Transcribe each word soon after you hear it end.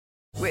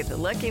With the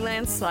Lucky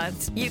Land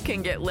Slots, you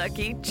can get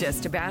lucky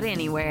just about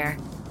anywhere.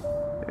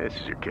 This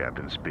is your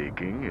captain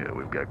speaking.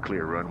 We've got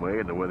clear runway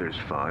and the weather's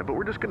fine, but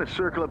we're just going to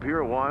circle up here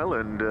a while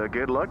and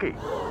get lucky.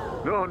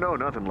 No,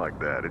 nothing like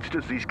that. It's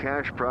just these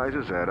cash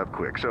prizes add up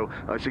quick. So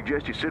I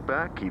suggest you sit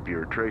back, keep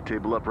your tray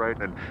table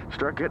upright, and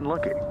start getting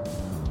lucky.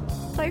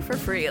 Play for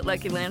free at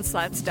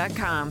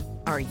LuckyLandSlots.com.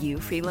 Are you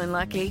feeling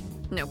lucky?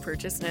 No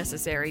purchase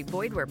necessary.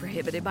 Void where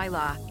prohibited by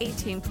law.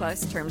 18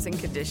 plus terms and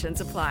conditions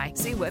apply.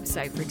 See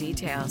website for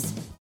details.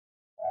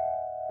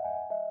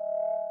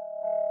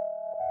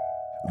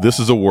 This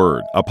is A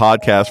Word, a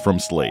podcast from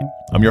Slate.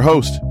 I'm your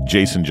host,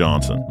 Jason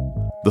Johnson.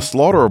 The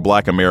slaughter of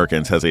Black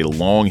Americans has a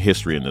long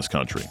history in this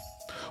country.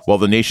 While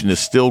the nation is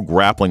still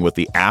grappling with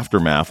the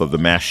aftermath of the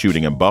mass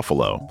shooting in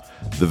Buffalo,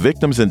 the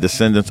victims and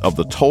descendants of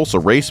the Tulsa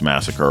Race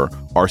Massacre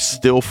are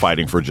still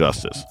fighting for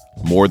justice,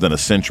 more than a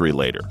century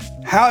later.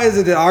 How is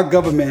it that our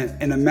government,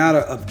 in a matter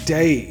of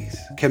days,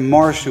 can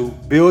marshal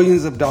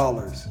billions of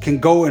dollars, can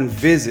go and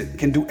visit,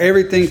 can do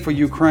everything for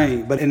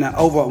Ukraine, but in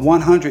over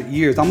 100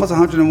 years, almost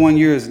 101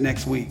 years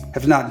next week,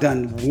 have not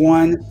done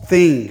one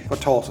thing for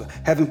Tulsa,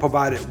 haven't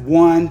provided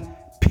one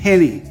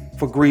penny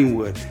for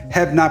Greenwood,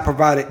 have not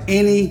provided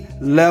any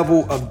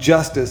level of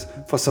justice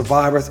for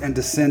survivors and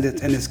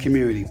descendants in this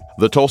community.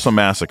 The Tulsa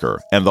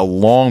Massacre and the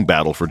long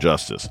battle for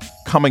justice,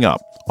 coming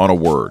up on A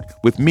Word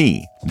with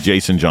me,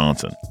 Jason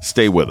Johnson.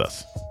 Stay with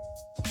us.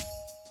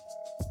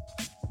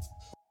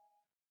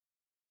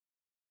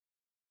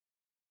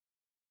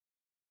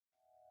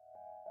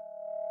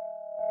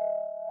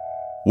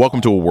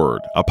 Welcome to A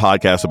Word, a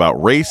podcast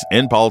about race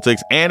and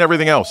politics and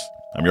everything else.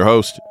 I'm your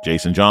host,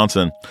 Jason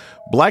Johnson.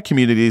 Black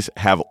communities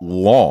have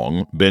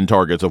long been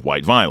targets of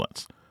white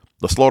violence.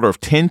 The slaughter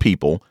of 10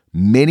 people,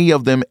 many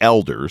of them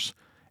elders,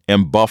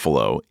 in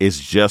Buffalo is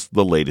just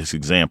the latest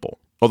example.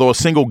 Although a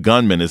single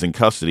gunman is in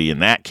custody in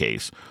that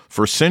case,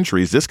 for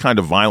centuries this kind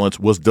of violence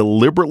was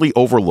deliberately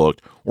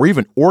overlooked or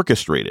even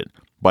orchestrated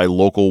by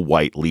local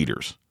white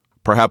leaders.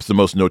 Perhaps the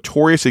most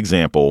notorious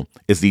example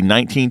is the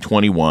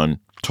 1921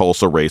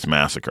 Tulsa Race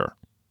Massacre.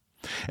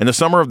 In the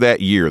summer of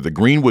that year, the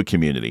Greenwood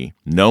community,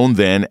 known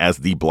then as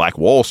the Black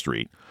Wall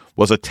Street,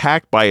 was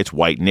attacked by its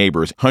white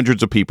neighbors.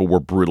 Hundreds of people were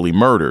brutally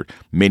murdered.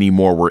 Many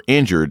more were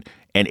injured,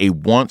 and a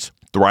once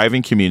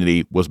thriving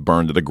community was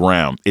burned to the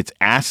ground, its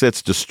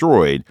assets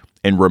destroyed,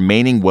 and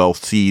remaining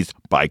wealth seized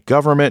by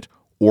government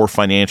or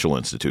financial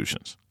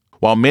institutions.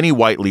 While many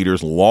white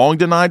leaders long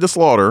denied the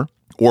slaughter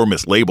or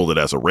mislabeled it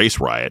as a race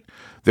riot,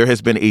 there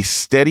has been a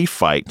steady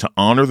fight to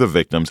honor the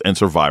victims and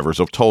survivors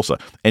of Tulsa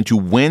and to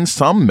win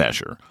some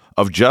measure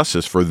of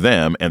justice for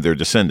them and their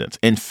descendants.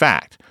 In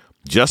fact,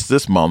 just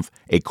this month,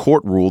 a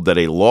court ruled that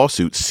a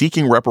lawsuit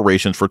seeking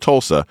reparations for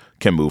Tulsa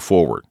can move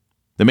forward.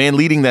 The man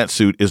leading that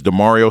suit is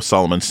Demario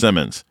Solomon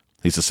Simmons.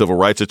 He's a civil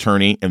rights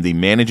attorney and the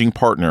managing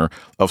partner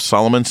of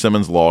Solomon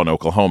Simmons Law in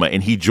Oklahoma,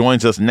 and he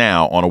joins us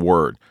now on A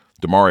Word.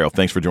 Demario,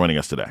 thanks for joining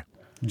us today.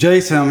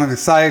 Jason, I'm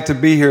excited to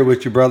be here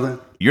with you, brother.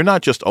 You're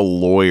not just a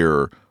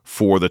lawyer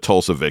for the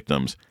Tulsa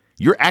victims.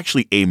 You're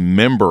actually a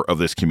member of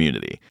this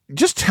community.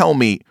 Just tell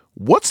me,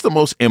 what's the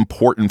most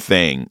important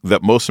thing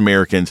that most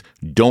Americans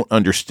don't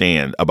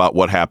understand about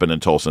what happened in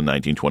Tulsa in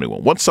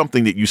 1921? What's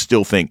something that you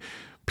still think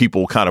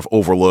people kind of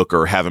overlook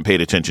or haven't paid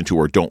attention to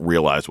or don't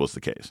realize was the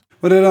case?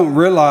 Well, they don't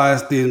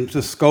realize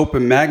the scope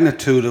and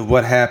magnitude of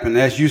what happened.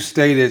 As you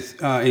stated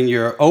in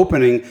your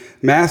opening,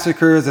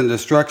 massacres and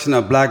destruction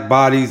of black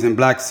bodies and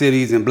black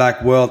cities and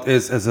black wealth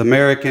is as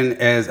American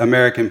as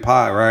American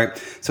pie, right?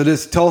 So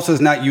this Tulsa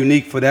is not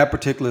unique for that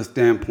particular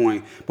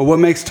standpoint. But what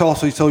makes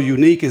Tulsa so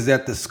unique is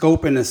that the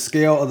scope and the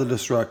scale of the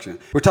destruction.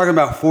 We're talking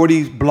about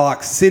 40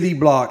 blocks, city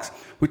blocks.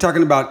 We're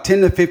talking about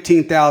 10 to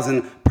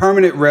 15,000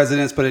 permanent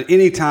residents, but at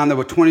any time there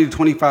were 20 to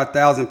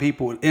 25,000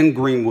 people in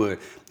Greenwood.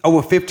 Over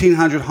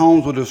 1,500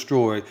 homes were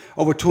destroyed.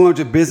 Over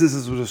 200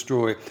 businesses were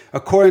destroyed.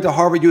 According to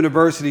Harvard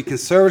University,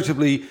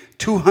 conservatively,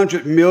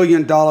 $200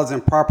 million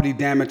in property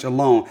damage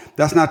alone.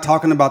 That's not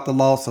talking about the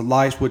loss of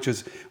life, which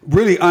is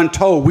really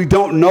untold. We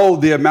don't know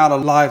the amount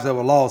of lives that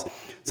were lost.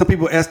 Some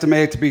people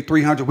estimate it to be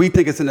 300. We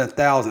think it's in the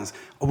thousands.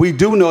 We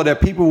do know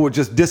that people will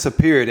just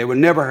disappear. They were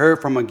never heard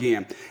from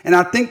again. And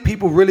I think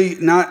people really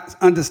not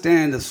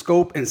understand the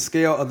scope and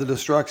scale of the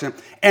destruction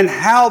and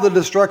how the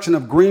destruction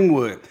of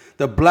Greenwood,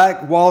 the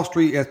Black Wall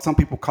Street, as some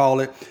people call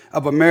it,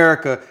 of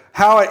America,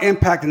 how it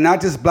impacted not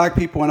just black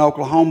people in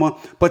Oklahoma,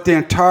 but the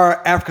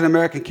entire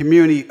African-American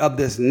community of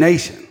this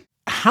nation.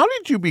 How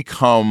did you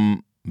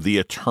become the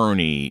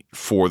attorney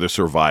for the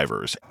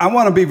survivors? I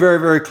want to be very,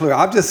 very clear.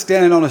 I'm just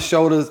standing on the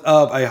shoulders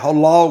of a whole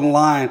long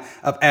line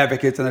of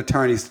advocates and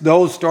attorneys,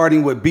 those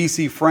starting with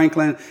B.C.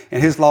 Franklin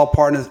and his law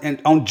partners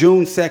on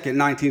June 2nd,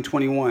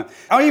 1921.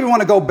 I don't even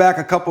want to go back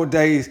a couple of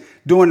days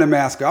during the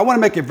massacre. I want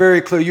to make it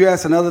very clear. You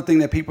asked another thing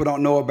that people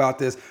don't know about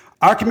this.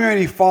 Our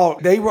community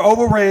fought. They were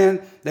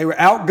overran, they were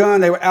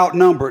outgunned, they were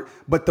outnumbered.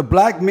 But the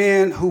black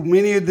men, who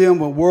many of them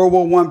were World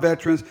War I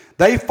veterans,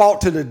 they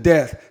fought to the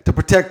death to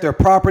protect their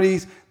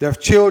properties, their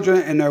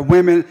children, and their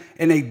women.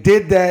 And they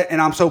did that, and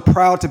I'm so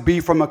proud to be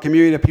from a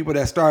community of people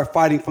that started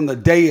fighting from the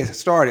day it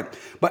started.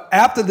 But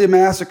after the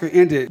massacre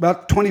ended,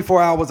 about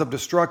 24 hours of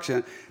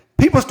destruction,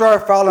 people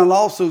started filing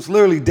lawsuits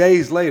literally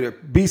days later.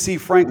 B.C.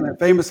 Franklin,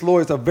 famous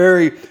lawyer, is a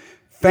very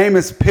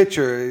famous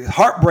picture,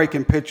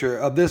 heartbreaking picture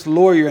of this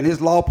lawyer and his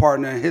law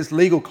partner and his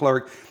legal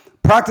clerk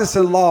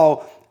practicing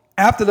law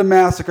after the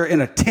massacre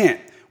in a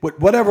tent with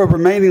whatever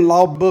remaining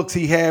law books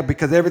he had,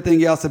 because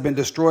everything else had been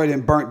destroyed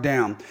and burnt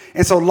down.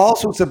 And so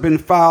lawsuits have been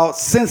filed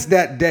since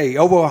that day.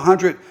 Over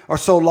 100 or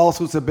so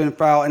lawsuits have been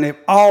filed, and they've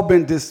all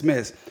been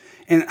dismissed.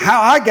 And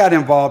how I got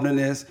involved in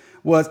this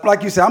was,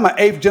 like you said, I'm an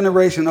 8th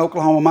generation in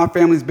Oklahoma. My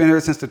family's been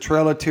here since the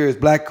Trail of Tears,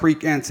 Black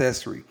Creek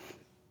ancestry.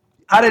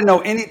 I didn't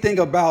know anything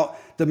about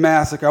the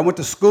massacre. I went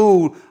to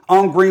school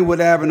on Greenwood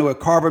Avenue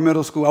at Carver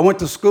Middle School. I went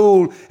to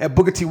school at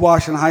Booker T.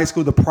 Washington High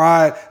School, the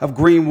pride of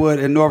Greenwood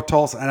in North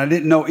Tulsa, and I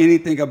didn't know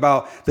anything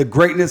about the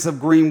greatness of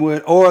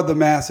Greenwood or the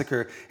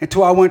massacre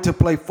until I went to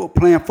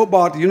playing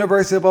football at the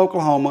University of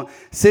Oklahoma,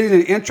 sitting in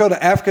the Intro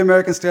to African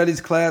American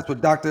Studies class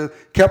with Dr.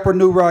 Kepper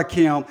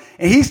Newrod-Kim,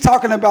 and he's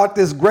talking about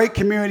this great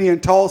community in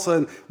Tulsa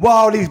and what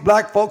all these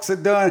black folks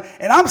have done,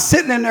 and I'm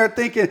sitting in there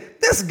thinking,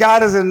 this guy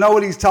doesn't know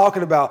what he's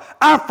talking about.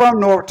 I'm from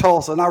North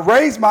Tulsa, and I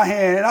raised my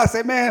hand and I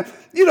said, man,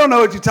 you don't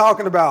know what you're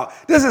talking about.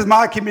 This is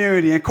my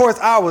community. And of course,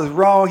 I was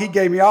wrong. He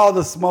gave me all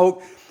the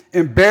smoke,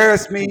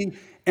 embarrassed me.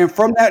 And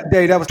from that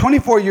day, that was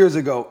 24 years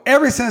ago,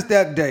 ever since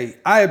that day,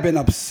 I have been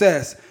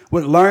obsessed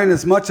with learning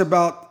as much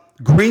about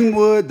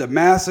Greenwood, the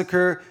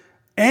massacre,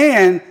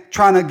 and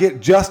trying to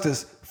get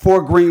justice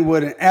for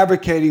Greenwood and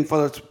advocating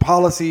for the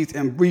policies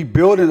and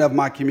rebuilding of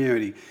my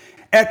community.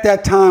 At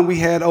that time, we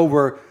had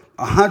over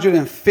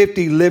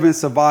 150 living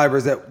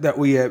survivors that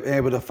we have been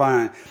able to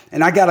find.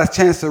 And I got a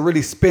chance to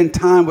really spend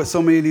time with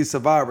so many of these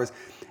survivors.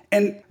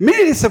 And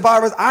many of these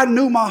survivors I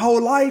knew my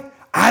whole life.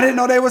 I didn't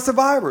know they were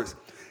survivors.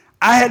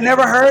 I had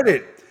never heard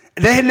it.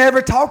 They had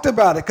never talked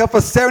about it, because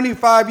for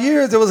 75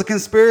 years, there was a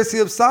conspiracy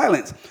of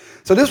silence.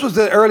 So this was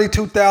the early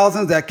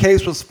 2000s. That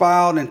case was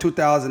filed in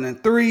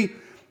 2003.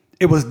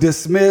 It was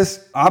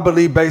dismissed, I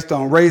believe, based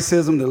on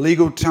racism. The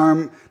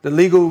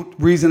legal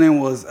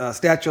reasoning was a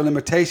statute of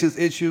limitations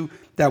issue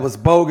that was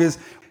bogus.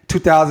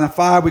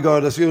 2005, we go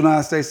to the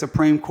United States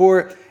Supreme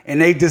Court,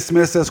 and they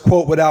dismissed us,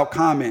 quote, without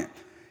comment.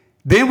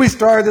 Then we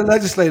started the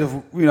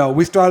legislative,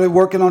 we started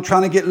working on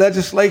trying to get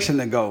legislation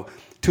to go.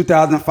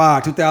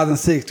 2005,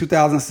 2006,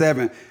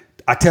 2007.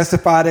 I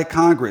testified at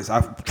Congress.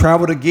 I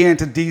traveled again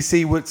to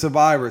D.C. with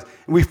survivors.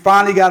 And we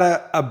finally got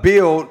a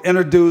bill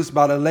introduced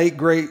by the late,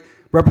 great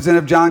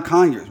Representative John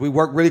Conyers. We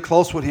worked really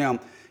close with him.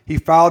 He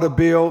filed a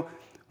bill.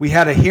 We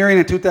had a hearing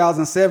in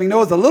 2007. There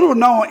was a little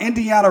known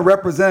Indiana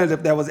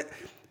representative that was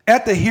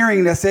at the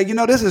hearing that said,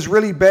 this is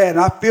really bad, and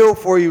I feel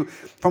for you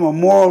from a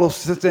moral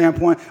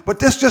standpoint, but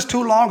this just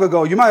too long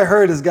ago. You might have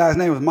heard this guy's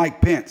name was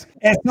Mike Pence.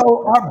 And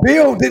so our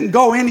bill didn't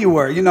go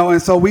anywhere,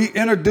 and so we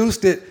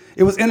introduced it.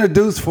 It was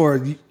introduced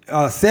for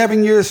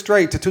 7 years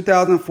straight to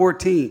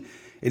 2014.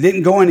 It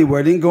didn't go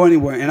anywhere.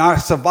 And our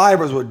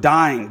survivors were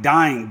dying.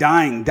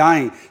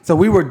 So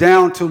we were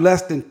down to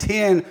less than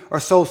 10 or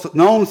so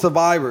known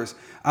survivors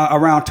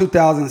around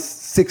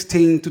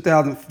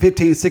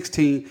 2015,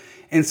 16.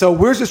 And so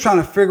we're just trying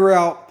to figure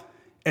out,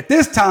 at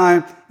this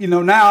time,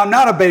 now I'm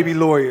not a baby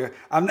lawyer.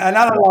 I'm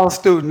not a law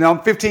student.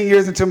 I'm 15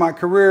 years into my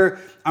career.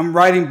 I'm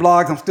writing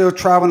blogs. I'm still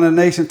traveling the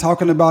nation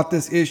talking about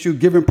this issue,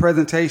 giving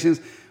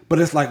presentations. But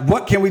it's like,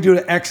 what can we do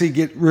to actually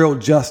get real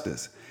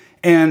justice?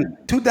 And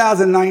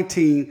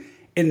 2019,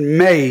 in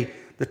May,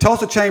 the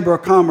Tulsa Chamber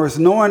of Commerce,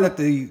 knowing that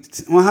the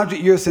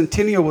 100-year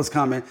centennial was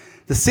coming,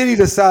 the city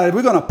decided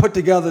we're going to put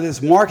together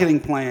this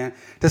marketing plan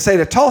to say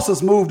that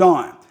Tulsa's moved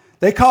on.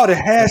 They called it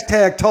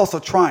hashtag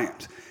Tulsa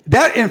Triumphs.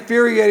 That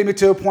infuriated me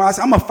to a point. I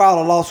said, I'm going to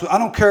file a lawsuit. I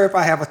don't care if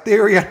I have a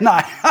theory or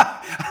not.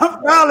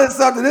 I'm filing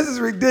something. This is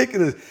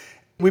ridiculous.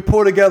 We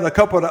pulled together a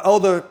couple of the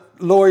other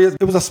lawyers.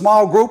 It was a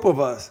small group of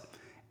us.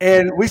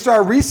 And we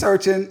started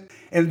researching.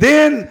 And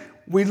then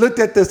we looked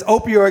at this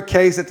opioid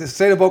case that the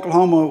state of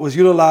Oklahoma was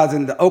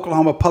utilizing, the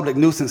Oklahoma Public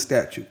Nuisance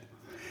Statute.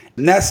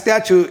 And that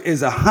statute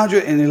is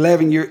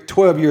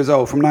 12 years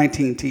old, from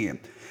 1910.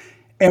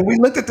 And we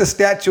looked at the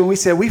statute and we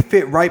said, we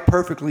fit right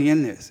perfectly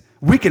in this.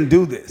 We can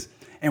do this.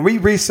 And we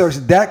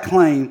researched that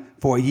claim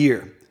for a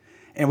year.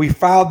 And we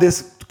filed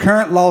this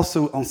current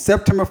lawsuit on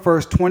September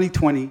 1st,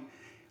 2020.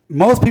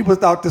 Most people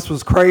thought this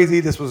was crazy,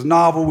 this was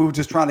novel, we were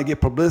just trying to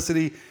get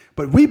publicity.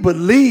 But we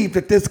believed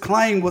that this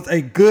claim was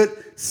a good,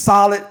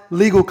 solid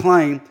legal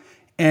claim.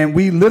 And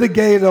we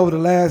litigated over the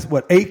last,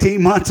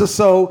 18 months or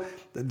so.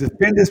 The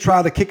defendants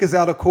tried to kick us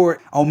out of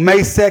court. On May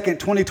 2nd,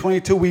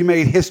 2022, we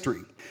made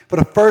history. For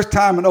the first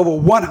time in over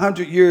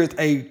 100 years,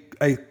 a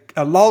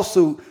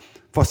lawsuit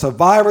for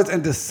survivors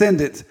and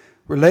descendants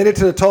related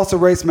to the Tulsa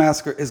Race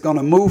Massacre is going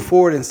to move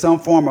forward in some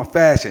form or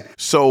fashion.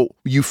 So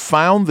you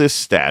found this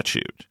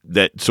statute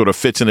that sort of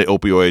fits into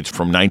opioids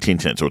from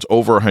 1910, so it's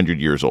over 100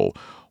 years old.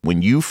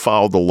 When you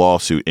filed the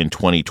lawsuit in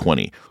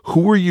 2020,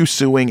 who are you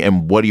suing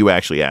and what are you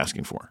actually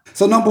asking for?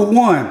 So number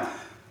one,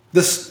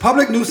 this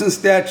public nuisance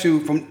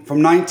statute from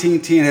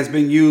 1910 has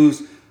been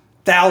used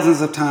thousands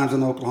of times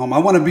in Oklahoma. I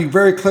want to be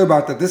very clear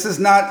about that. This is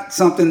not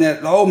something that,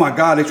 oh my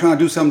God, they're trying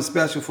to do something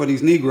special for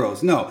these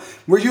Negroes. No,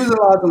 we're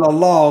utilizing a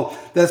law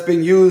that's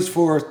been used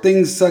for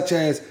things such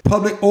as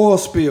public oil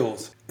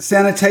spills,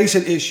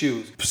 sanitation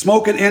issues,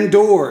 smoking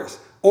indoors,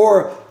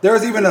 or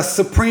there's even a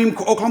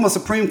Oklahoma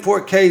Supreme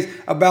Court case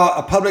about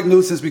a public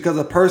nuisance because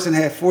a person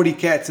had 40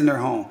 cats in their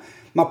home.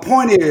 My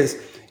point is,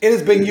 it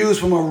has been used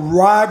from a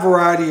wide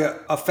variety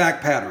of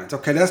fact patterns.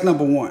 Okay, that's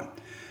number one.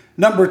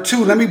 Number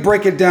two, let me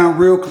break it down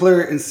real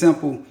clear and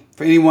simple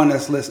for anyone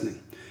that's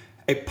listening.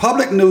 A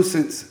public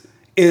nuisance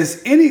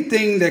is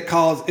anything that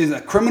is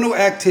a criminal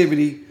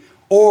activity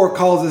or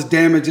causes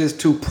damages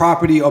to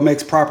property or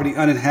makes property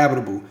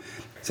uninhabitable.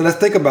 So let's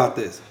think about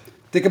this.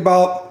 Think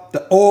about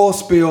the oil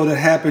spill that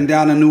happened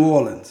down in New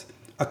Orleans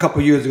a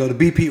couple years ago,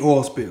 the BP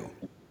oil spill.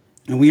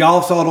 And we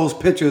all saw those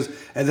pictures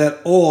of that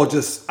oil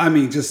just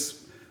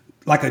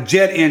like a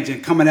jet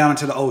engine coming out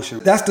into the ocean.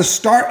 That's the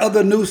start of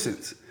the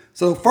nuisance.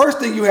 So the first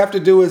thing you have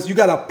to do is you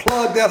got to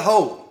plug that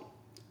hole.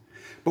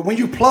 But when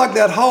you plug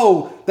that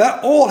hole,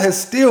 that oil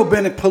has still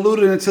been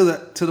polluted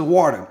into the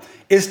water.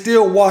 It's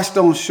still washed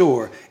on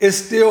shore. It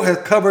still has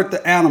covered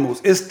the animals.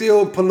 It's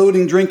still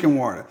polluting drinking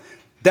water.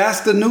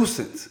 That's the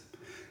nuisance.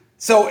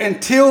 So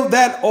until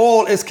that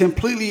oil is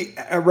completely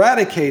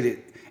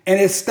eradicated and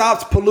it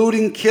stops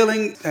polluting,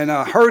 killing, and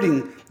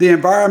hurting the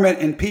environment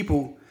and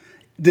people,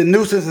 the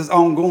nuisance is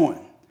ongoing.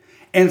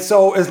 And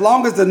so as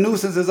long as the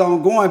nuisance is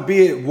ongoing,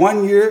 be it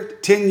 1 year,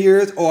 10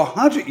 years, or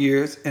 100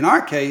 years, in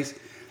our case,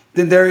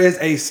 then there is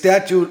a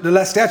statute,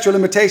 the statute of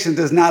limitation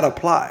does not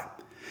apply.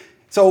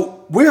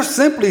 So we're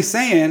simply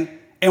saying,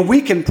 and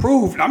we can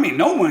prove,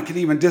 no one can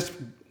even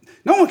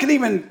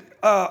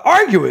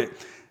argue it,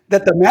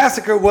 that the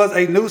massacre was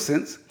a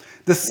nuisance.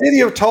 The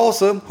city of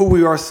Tulsa, who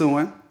we are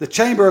suing, the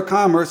Chamber of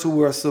Commerce, who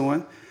we are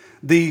suing,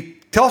 the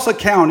Tulsa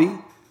County,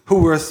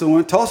 who we're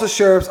suing, Tulsa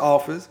Sheriff's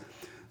Office,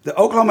 the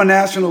Oklahoma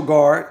National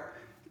Guard,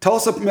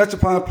 Tulsa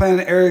Metropolitan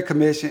Planning Area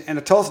Commission, and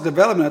the Tulsa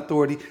Development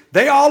Authority,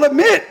 they all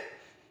admit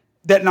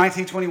that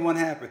 1921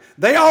 happened.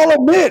 They all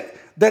admit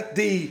that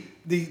the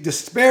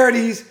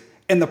disparities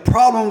and the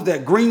problems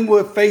that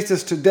Greenwood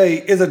faces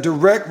today is a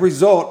direct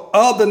result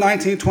of the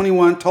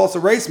 1921 Tulsa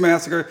Race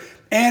Massacre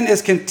and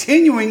is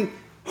continuing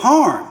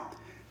harm.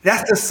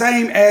 That's the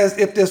same as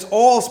if this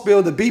oil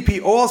spill, the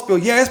BP oil spill,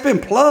 it's been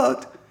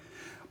plugged,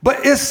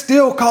 but it's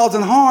still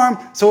causing harm,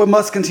 so it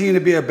must continue to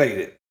be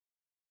abated.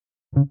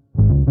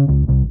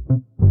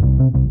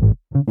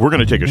 We're going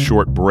to take a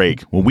short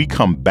break. When we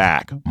come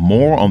back,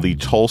 more on the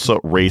Tulsa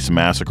Race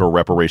Massacre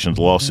reparations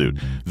lawsuit.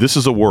 This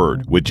is A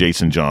Word with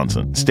Jason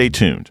Johnson. Stay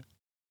tuned.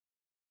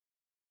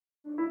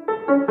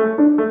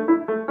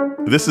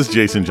 This is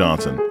Jason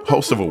Johnson,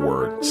 host of A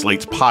Word,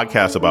 Slate's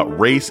podcast about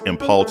race and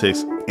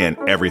politics and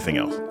everything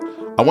else.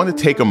 I want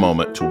to take a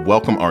moment to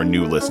welcome our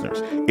new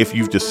listeners. If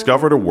you've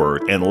discovered A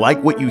Word and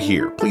like what you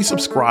hear, please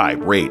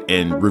subscribe, rate,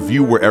 and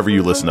review wherever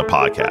you listen to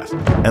podcasts.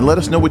 And let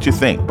us know what you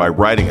think by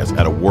writing us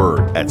at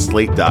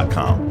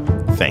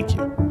aword@slate.com. Thank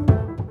you.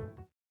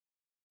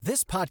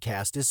 This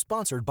podcast is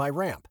sponsored by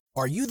Ramp.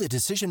 Are you the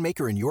decision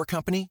maker in your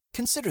company?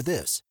 Consider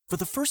this. For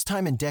the first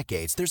time in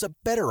decades, there's a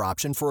better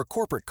option for a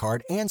corporate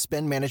card and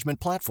spend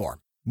management platform.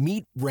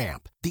 Meet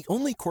Ramp, the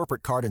only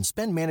corporate card and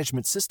spend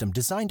management system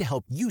designed to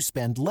help you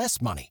spend less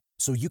money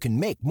so you can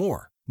make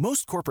more.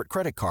 Most corporate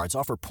credit cards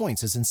offer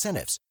points as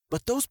incentives,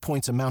 but those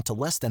points amount to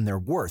less than their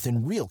worth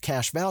in real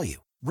cash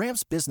value.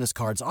 Ramp's business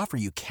cards offer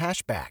you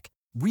cash back,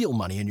 real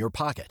money in your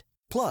pocket.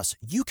 Plus,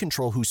 you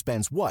control who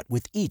spends what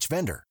with each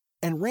vendor.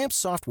 And Ramp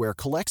software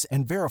collects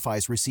and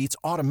verifies receipts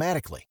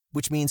automatically,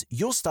 which means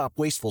you'll stop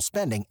wasteful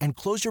spending and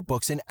close your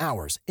books in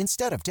hours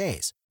instead of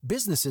days.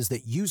 Businesses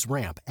that use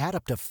Ramp add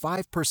up to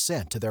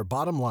 5% to their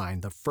bottom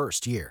line the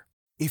first year.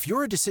 If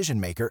you're a decision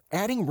maker,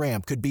 adding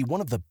Ramp could be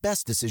one of the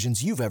best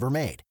decisions you've ever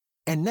made.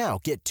 And now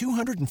get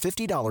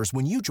 $250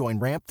 when you join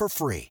Ramp for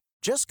free.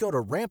 Just go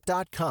to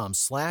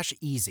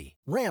ramp.com/easy.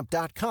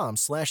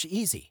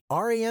 Ramp.com/easy.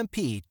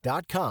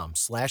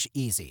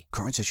 RAMP.com/easy.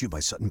 Cards issued by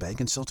Sutton Bank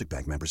and Celtic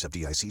Bank, members of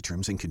FDIC.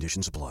 Terms and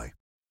conditions apply.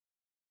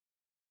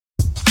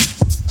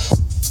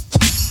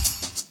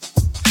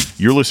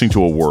 You're listening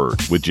to A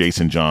Word with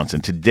Jason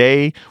Johnson.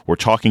 Today, we're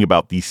talking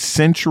about the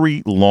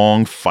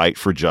century-long fight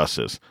for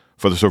justice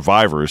for the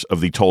survivors of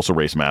the Tulsa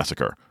Race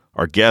Massacre.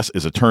 Our guest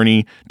is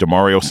attorney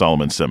Damario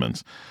Solomon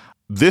Simmons.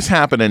 This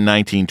happened in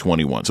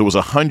 1921, so it was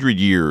 100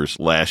 years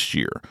last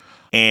year.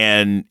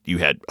 And you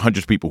had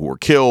hundreds of people who were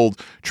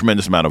killed,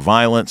 tremendous amount of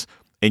violence.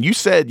 And you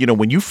said,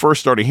 when you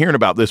first started hearing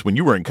about this, when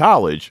you were in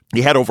college,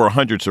 you had over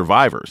 100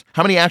 survivors.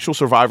 How many actual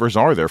survivors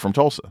are there from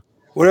Tulsa?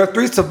 Well, there are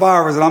 3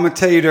 survivors, and I'm going to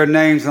tell you their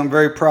names. I'm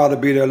very proud to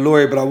be their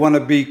lawyer, but I want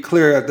to be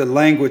clear at the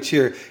language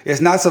here.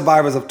 It's not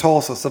survivors of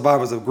Tulsa,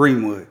 survivors of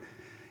Greenwood.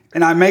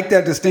 And I make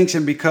that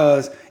distinction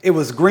because it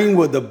was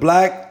Greenwood, the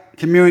black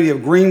community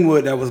of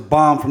Greenwood, that was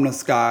bombed from the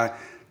sky,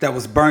 that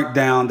was burnt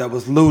down, that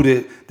was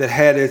looted, that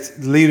had its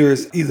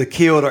leaders either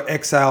killed or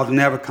exiled and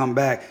never come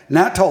back,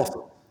 not Tulsa.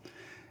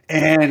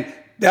 And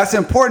that's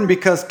important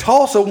because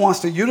Tulsa wants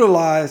to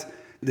utilize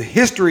the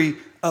history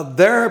of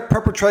their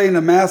perpetrating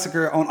a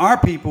massacre on our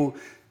people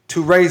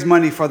to raise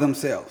money for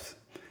themselves.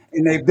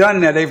 And they've done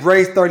that. They've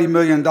raised $30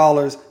 million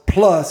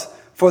plus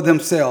for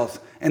themselves.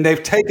 And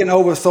they've taken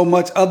over so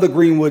much of the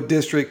Greenwood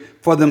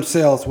district for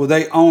themselves, where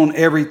they own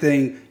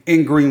everything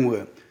in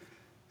Greenwood.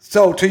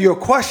 So to your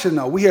question,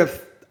 though, we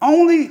have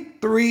only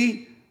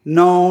 3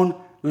 known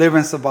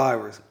living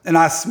survivors. And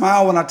I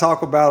smile when I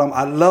talk about them.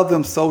 I love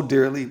them so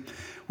dearly.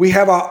 We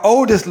have our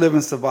oldest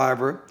living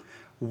survivor,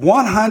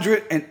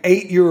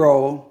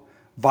 108-year-old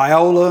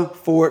Viola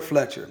Ford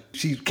Fletcher.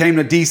 She came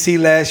to D.C.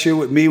 last year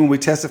with me when we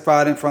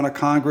testified in front of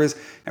Congress.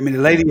 I mean,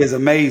 the lady is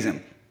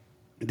amazing.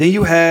 Then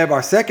you have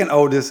our second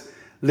oldest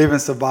living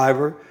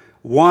survivor,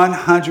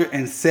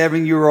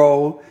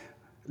 107-year-old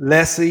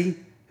Leslie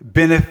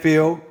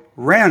Benefield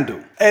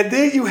Randall. And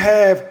then you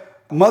have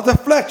Mother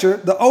Fletcher,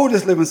 the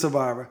oldest living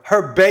survivor,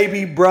 her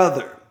baby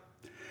brother,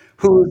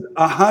 who's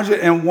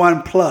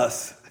 101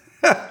 plus.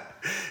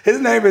 His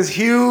name is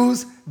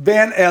Hughes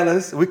Van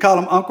Ellis. We call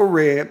him Uncle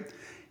Red.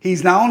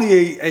 He's not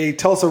only a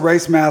Tulsa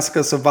Race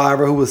Massacre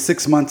survivor who was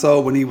 6 months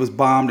old when he was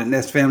bombed and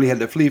his family had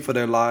to flee for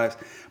their lives,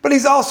 but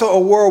he's also a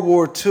World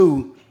War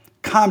II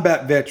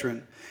combat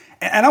veteran.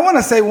 And I want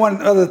to say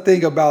one other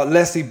thing about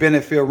Leslie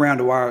Benefield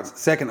Randall, our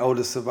second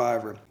oldest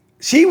survivor.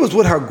 She was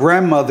with her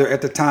grandmother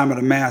at the time of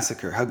the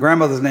massacre. Her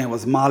grandmother's name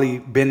was Molly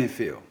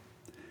Benefield.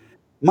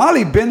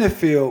 Molly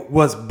Benefield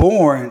was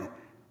born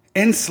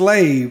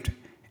enslaved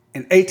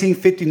in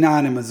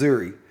 1859 in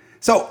Missouri.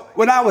 So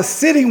when I was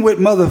sitting with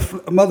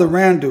Mother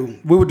Randall,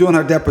 we were doing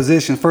her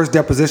deposition, first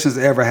depositions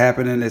that ever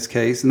happened in this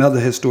case, another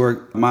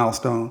historic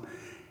milestone.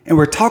 And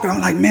we're talking,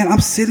 I'm like, man,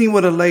 I'm sitting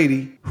with a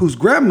lady whose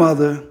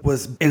grandmother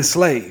was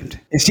enslaved.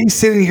 And she's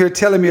sitting here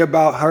telling me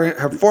about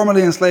her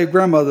formerly enslaved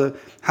grandmother,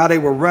 how they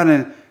were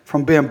running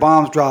from being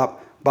bombs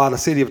dropped by the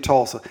city of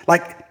Tulsa.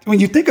 Like,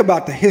 when you think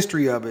about the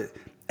history of it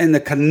and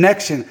the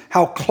connection,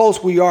 how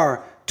close we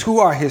are to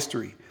our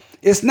history,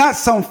 it's not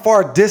some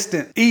far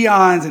distant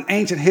eons and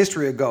ancient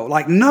history ago.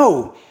 Like,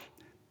 no,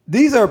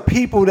 these are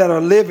people that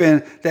are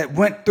living, that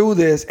went through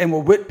this and were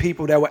with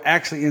people that were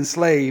actually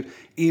enslaved.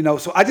 You know,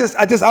 so I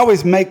just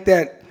always make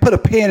that, put a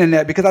pin in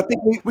that, because I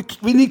think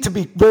we need to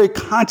be very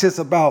conscious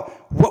about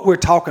what we're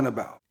talking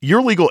about.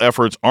 Your legal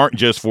efforts aren't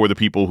just for the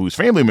people whose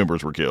family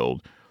members were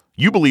killed.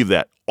 You believe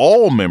that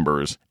all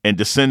members and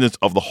descendants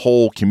of the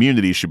whole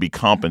community should be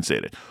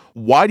compensated.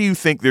 Why do you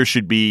think there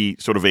should be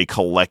sort of a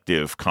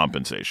collective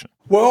compensation?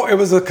 Well, it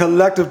was a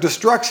collective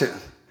destruction.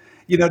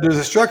 You know, the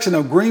destruction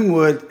of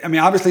Greenwood, I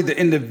mean, obviously the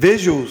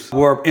individuals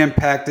were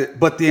impacted,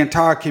 but the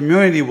entire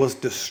community was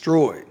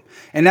destroyed.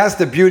 And that's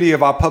the beauty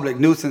of our public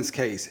nuisance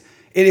case.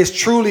 It is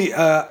truly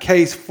a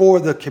case for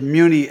the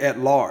community at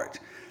large.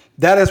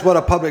 That is what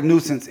a public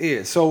nuisance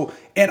is. So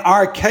in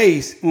our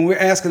case, when we're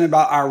asking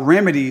about our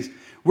remedies,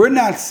 we're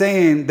not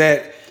saying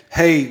that,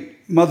 hey,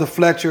 Mother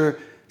Fletcher,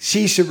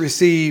 she should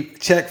receive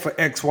check for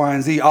X, Y,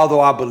 and Z,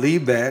 although I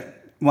believe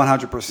that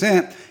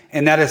 100%.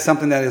 And that is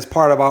something that is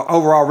part of our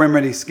overall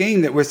remedy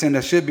scheme, that we're saying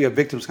there should be a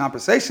victims'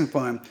 compensation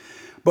fund.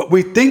 But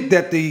we think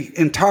that the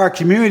entire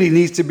community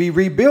needs to be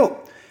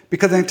rebuilt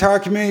because the entire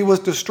community was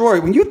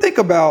destroyed. When you think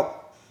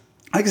about,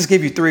 I just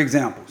give you 3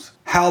 examples,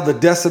 how the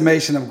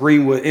decimation of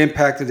Greenwood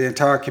impacted the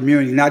entire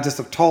community, not just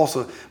of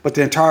Tulsa, but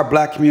the entire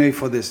black community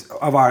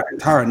of our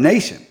entire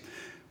nation.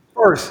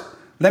 First,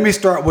 let me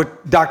start with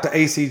Dr.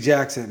 A.C.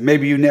 Jackson.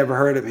 Maybe you never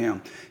heard of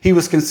him. He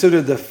was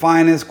considered the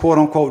finest, quote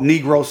unquote,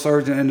 Negro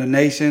surgeon in the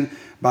nation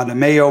by the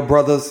Mayo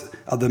brothers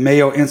of the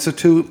Mayo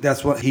Institute.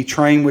 That's what he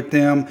trained with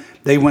them.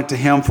 They went to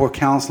him for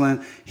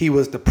counseling. He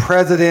was the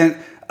president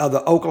of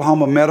the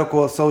Oklahoma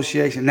Medical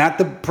Association, not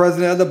the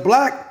president of the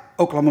Black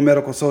Oklahoma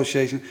Medical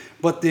Association,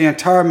 but the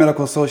entire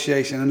medical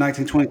association in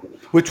 1920,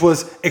 which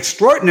was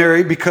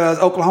extraordinary because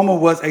Oklahoma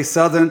was a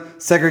southern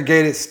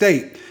segregated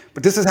state.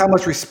 But this is how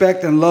much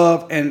respect and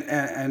love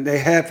and they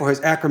had for his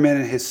acumen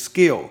and his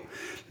skill.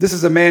 This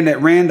is a man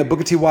that ran the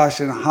Booker T.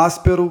 Washington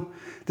Hospital.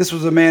 This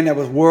was a man that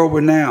was world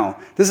renowned.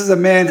 This is a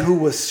man who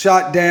was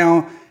shot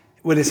down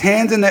with his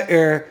hands in the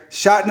air,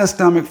 shot in the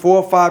stomach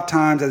 4 or 5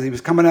 times as he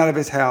was coming out of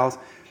his house.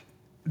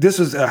 This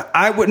was an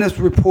eyewitness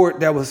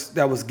report that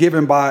was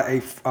given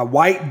by a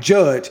white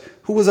judge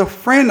who was a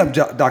friend of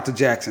Dr.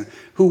 Jackson,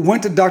 who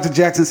went to Dr.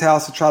 Jackson's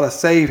house to try to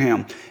save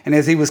him. And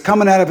as he was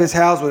coming out of his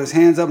house with his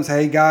hands up and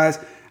said, "Hey guys,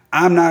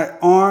 I'm not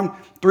armed,"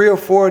 3 or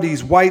 4 of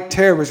these white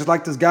terrorists,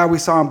 like this guy we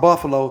saw in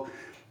Buffalo,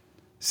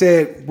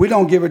 said, "We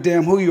don't give a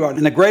damn who you are."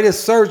 And the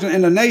greatest surgeon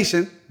in the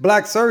nation,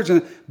 black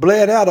surgeon,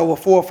 bled out over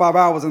 4 or 5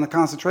 hours in the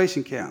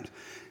concentration camps.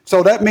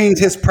 So that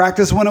means his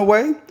practice went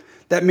away.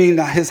 That means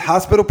that his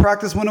hospital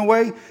practice went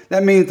away.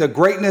 That means the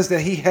greatness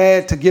that he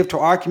had to give to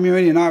our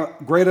community and our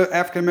greater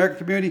African-American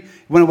community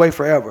went away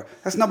forever.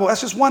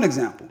 That's just one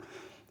example.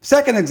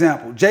 Second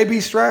example, J.B.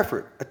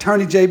 Stratford,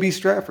 attorney J.B.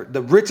 Stratford,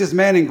 the richest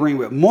man in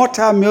Greenwood,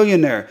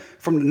 multi-millionaire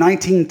from the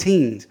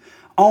 19-teens,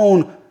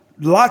 owned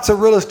lots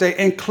of real estate,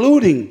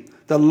 including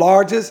the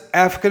largest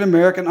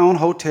African-American owned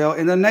hotel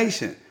in the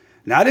nation.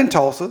 Not in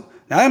Tulsa,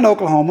 not in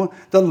Oklahoma,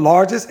 the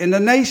largest in the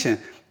nation.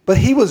 But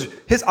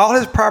all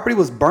his property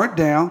was burnt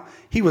down.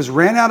 He was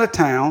ran out of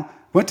town,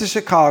 went to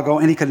Chicago,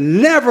 and he could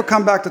never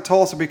come back to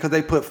Tulsa because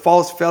they put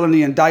false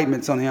felony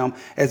indictments on him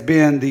as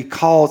being the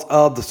cause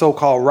of the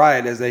so-called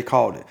riot, as they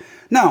called it.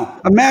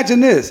 Now, imagine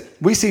this.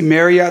 We see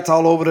Marriott's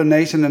all over the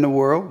nation and the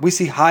world. We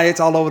see Hyatt's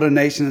all over the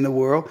nation and the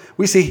world.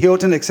 We see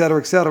Hilton, et cetera,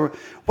 et cetera.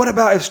 What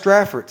about if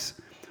Stratford's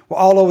were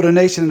all over the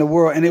nation and the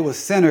world and it was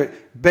centered,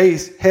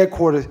 based,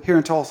 headquartered here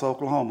in Tulsa,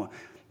 Oklahoma?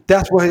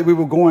 That's what we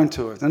were going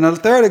towards. And the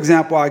third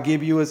example I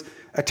give you is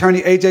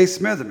attorney A.J.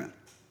 Smitherman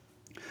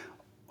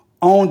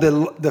owned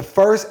the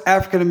first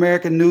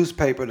African-American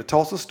newspaper, the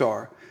Tulsa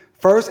Star,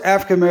 first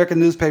African-American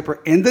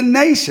newspaper in the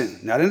nation,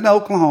 not in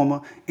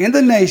Oklahoma, in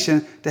the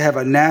nation to have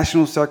a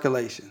national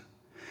circulation.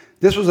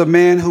 This was a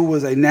man who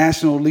was a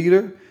national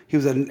leader. He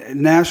was a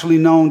nationally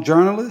known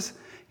journalist.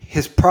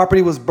 His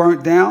property was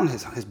burnt down.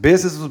 His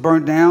business was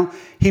burnt down.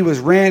 He was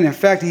ran. In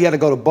fact, he had to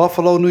go to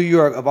Buffalo, New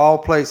York, of all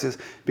places,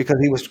 because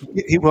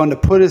he wanted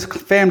to put his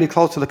family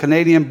close to the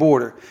Canadian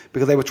border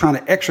because they were trying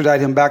to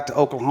extradite him back to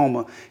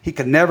Oklahoma. He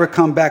could never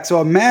come back. So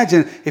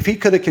imagine if he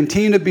could have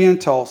continued to be in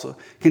Tulsa,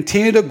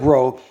 continued to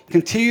grow,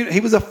 he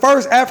was the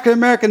first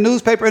African-American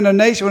newspaper in the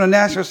nation with a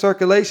national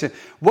circulation.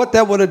 What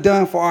that would have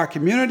done for our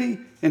community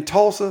in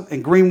Tulsa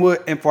and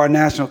Greenwood and for our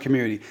national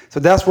community. So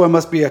that's where it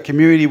must be a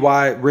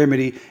community-wide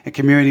remedy and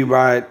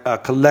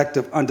community-wide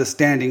collective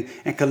understanding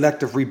and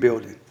collective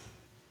rebuilding.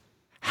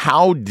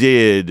 How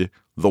did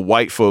the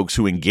white folks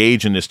who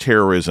engage in this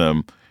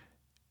terrorism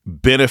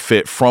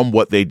benefit from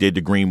what they did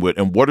to Greenwood?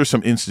 And what are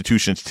some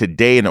institutions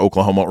today in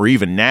Oklahoma or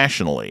even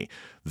nationally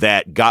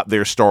that got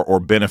their start or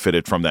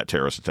benefited from that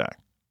terrorist attack?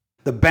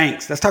 The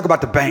banks. Let's talk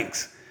about the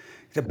banks.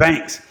 The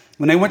banks.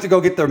 When they went to go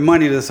get their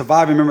money, the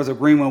surviving members of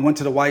Greenwood went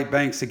to the white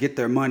banks to get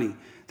their money.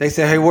 They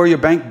said, hey, where's your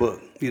bank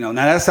book? Now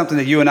that's something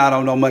that you and I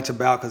don't know much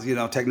about because,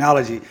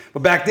 technology.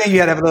 But back then you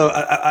had to have an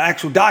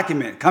actual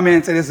document. Come in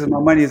and say, this is my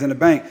money is in the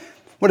bank.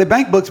 Well, the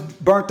bank book's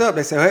burnt up.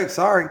 They say, hey,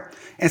 sorry.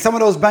 And some of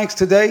those banks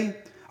today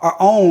are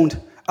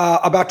owned,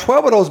 about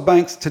 12 of those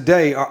banks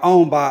today are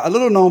owned by a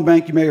little known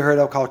bank you may have heard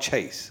of called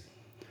Chase.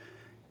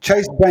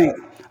 Chase Bank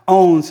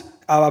owns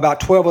about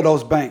 12 of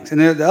those banks. And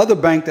the other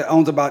bank that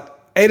owns about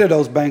 8 of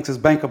those banks is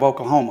Bank of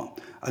Oklahoma,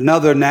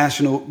 another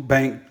national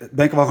bank.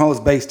 Bank of Oklahoma is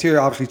based here.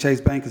 Obviously,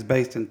 Chase Bank is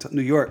based in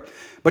New York.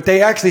 But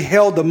they actually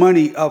held the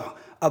money of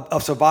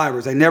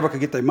survivors. They never could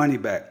get their money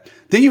back.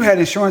 Then you had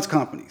insurance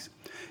companies.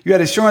 You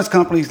had insurance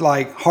companies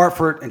like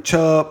Hartford and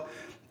Chubb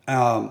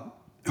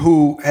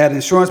who had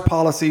insurance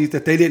policies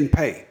that they didn't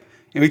pay.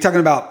 And we're talking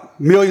about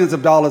millions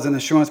of dollars in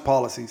insurance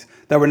policies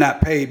that were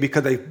not paid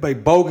because they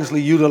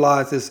bogusly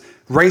utilized this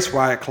race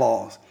riot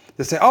clause.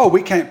 They say, oh,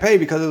 we can't pay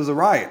because it was a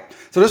riot.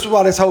 So this is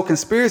why this whole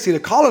conspiracy to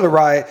call it a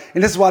riot,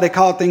 and this is why they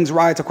call things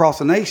riots across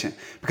the nation.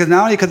 Because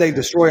not only could they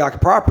destroy our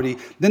property,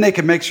 then they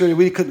could make sure that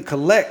we couldn't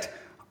collect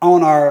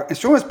on our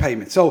insurance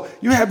payments. So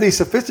you have these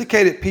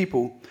sophisticated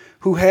people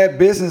who had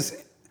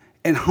business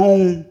and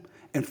home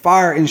and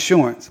fire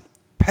insurance,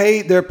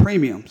 paid their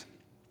premiums,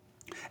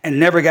 and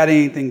never got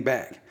anything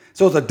back.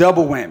 So it's a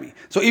double whammy.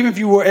 So even if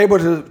you were able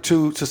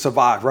to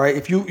survive, right?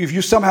 If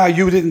you somehow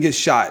you didn't get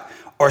shot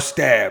or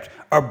stabbed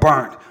or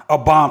burnt or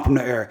bombed from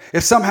the air,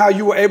 if somehow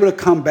you were able to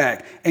come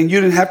back and you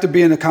didn't have to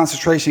be in a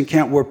concentration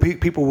camp where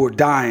people were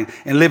dying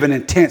and living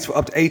in tents for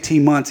up to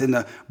 18 months in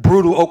the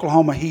brutal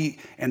Oklahoma heat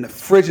and the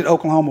frigid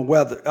Oklahoma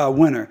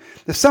winter,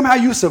 if somehow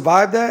you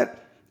survived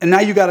that and now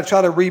you got to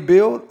try to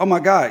rebuild, oh my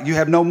God, you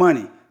have no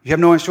money. You have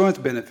no insurance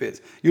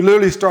benefits. You're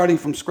literally starting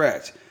from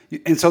scratch.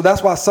 And so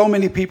that's why so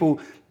many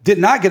people did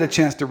not get a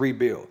chance to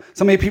rebuild.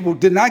 So many people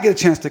did not get a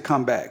chance to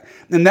come back.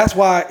 And that's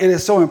why it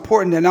is so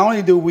important that not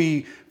only do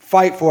we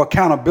fight for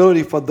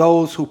accountability for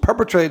those who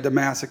perpetrated the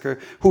massacre,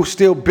 who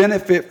still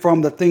benefit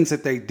from the things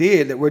that they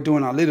did, that we're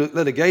doing our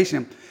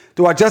litigation,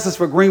 through our Justice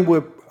for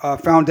Greenwood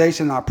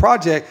Foundation, our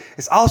project,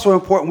 it's also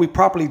important we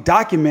properly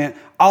document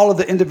all of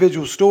the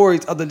individual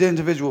stories of the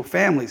individual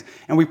families,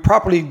 and we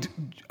properly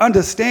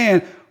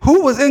understand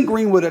who was in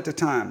Greenwood at the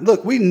time.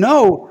 Look, we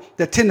know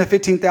that 10 to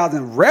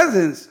 15,000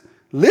 residents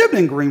lived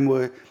in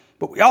Greenwood,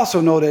 but we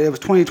also know that it was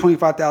 20,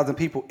 25,000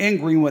 people in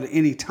Greenwood at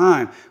any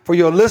time. For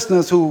your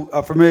listeners who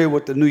are familiar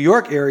with the New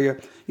York area,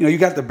 you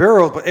got the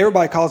boroughs, but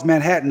everybody calls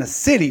Manhattan the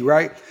city,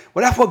 right?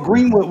 Well, that's what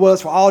Greenwood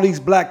was for all these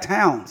black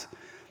towns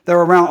that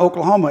were around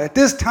Oklahoma. At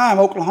this time,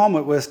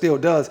 Oklahoma, well, it still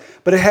does,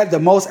 but it had the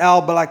most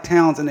all-black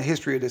towns in the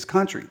history of this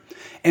country.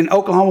 And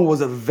Oklahoma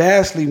was a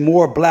vastly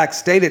more black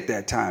state at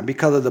that time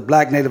because of the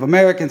black Native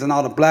Americans and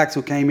all the blacks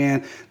who came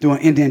in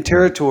during Indian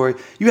Territory.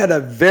 You had a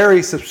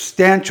very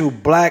substantial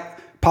black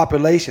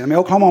population. I mean,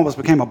 Oklahoma almost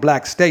became a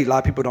black state. A lot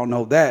of people don't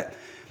know that.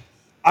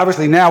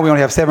 Obviously, now we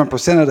only have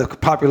 7% of the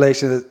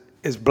population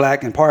is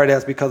black, and part of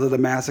that's because of the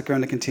massacre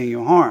and the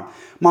continual harm.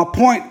 My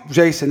point,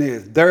 Jason,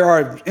 is there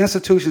are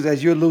institutions,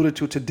 as you alluded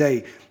to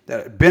today,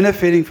 that are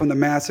benefiting from the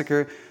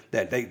massacre,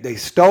 that they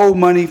stole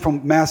money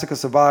from massacre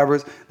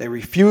survivors. They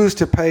refused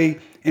to pay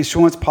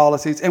insurance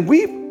policies. And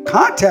we've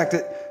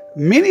contacted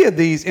many of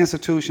these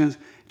institutions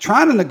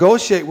trying to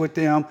negotiate with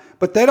them,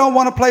 but they don't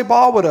want to play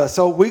ball with us.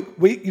 So we're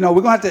going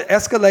to have to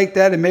escalate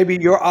that, and maybe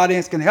your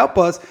audience can help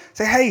us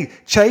say, hey,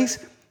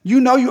 Chase,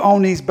 you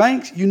own these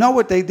banks. You know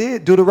what they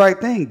did. Do the right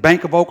thing.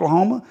 Bank of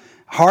Oklahoma,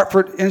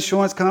 Hartford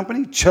Insurance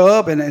Company,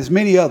 Chubb, and as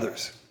many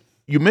others.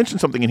 You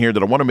mentioned something in here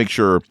that I want to make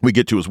sure we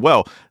get to as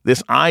well.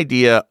 This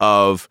idea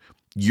of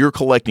you're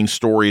collecting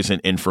stories and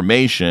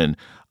information.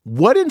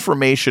 What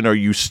information are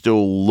you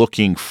still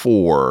looking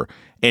for,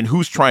 and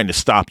who's trying to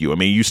stop you? I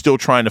mean, are you still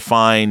trying to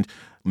find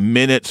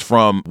minutes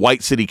from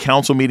White City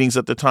Council meetings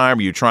at the time?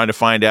 Are you trying to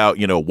find out,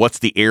 what's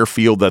the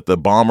airfield that the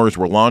bombers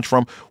were launched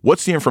from?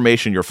 What's the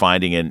information you're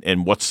finding,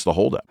 and what's the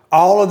holdup?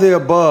 All of the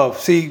above.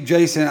 See,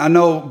 Jason, I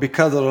know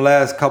because of the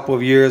last couple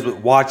of years with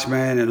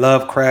Watchmen and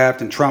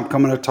Lovecraft and Trump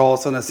coming to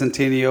Tulsa and the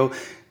Centennial,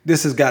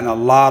 this has gotten a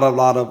lot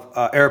of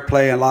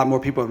airplay, and a lot more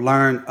people have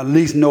learned, at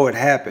least know it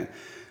happened.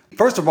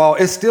 First of all,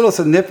 it's still a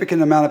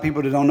significant amount of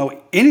people that don't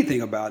know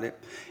anything about it.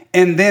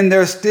 And then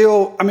there's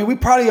still, we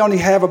probably only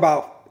have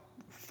about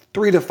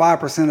 3 to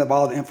 5% of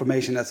all the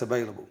information that's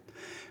available,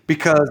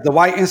 because the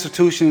white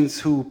institutions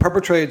who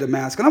perpetrated the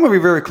massacre, and I'm going to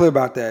be very clear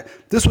about that,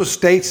 this was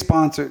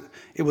state-sponsored.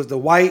 It was the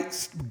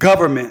white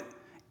government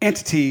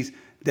entities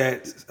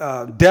that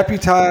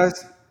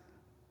deputized,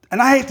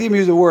 and I hate to even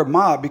use the word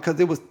mob because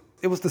it was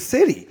the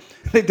city.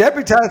 They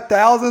deputized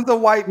thousands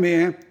of white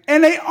men,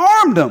 and they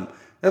armed them.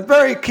 That's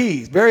very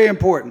key, very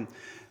important.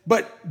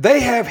 But they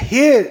have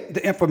hid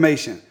the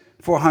information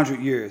for 100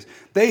 years.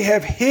 They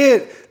have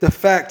hid the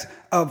fact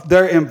of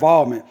their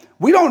involvement.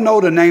 We don't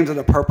know the names of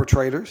the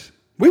perpetrators.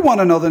 We want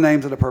to know the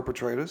names of the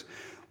perpetrators.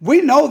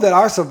 We know that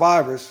our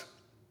survivors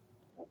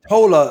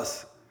told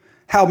us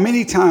how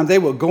many times they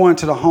would go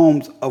into the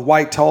homes of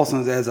white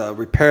Tulsans as a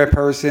repair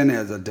person,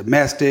 as a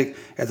domestic,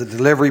 as a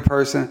delivery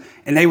person,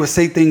 and they would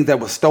say things that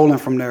were stolen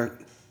from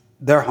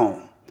their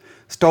home,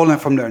 stolen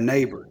from their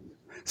neighbor,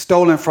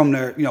 stolen from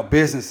their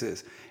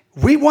businesses.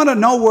 We want to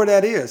know where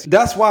that is.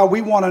 That's why we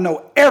want to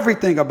know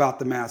everything about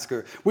the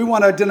massacre. We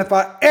want to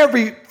identify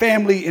every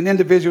family and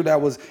individual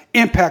that was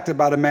impacted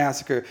by the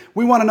massacre.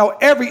 We want to know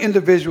every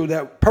individual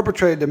that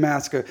perpetrated the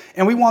massacre.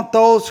 And we want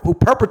those who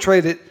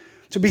perpetrated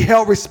to be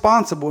held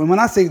responsible. And when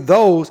I say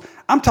those,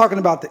 I'm talking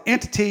about the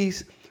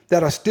entities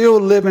that are still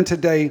living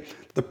today.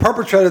 The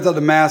perpetrators of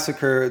the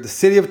massacre, the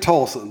city of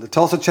Tulsa, the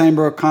Tulsa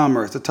Chamber of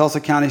Commerce, the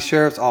Tulsa County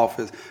Sheriff's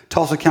Office,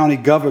 Tulsa County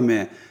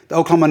Government, the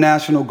Oklahoma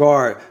National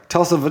Guard,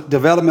 Tulsa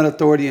Development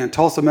Authority, and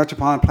Tulsa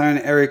Metropolitan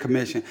Planning Area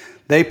Commission.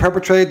 They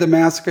perpetrated the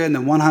massacre in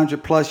the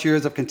 100 plus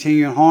years of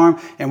continuing harm,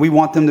 and we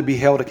want them to be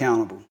held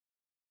accountable.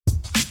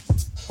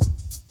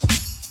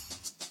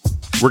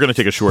 We're going to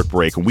take a short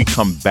break. When we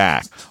come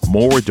back,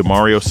 more with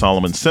Demario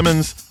Solomon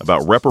Simmons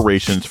about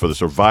reparations for the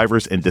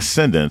survivors and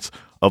descendants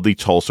of the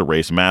Tulsa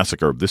Race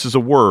Massacre. This is A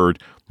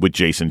Word with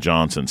Jason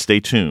Johnson. Stay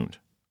tuned.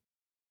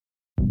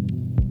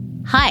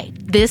 Hi,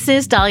 this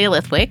is Dahlia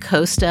Lithwick,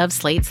 host of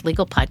Slate's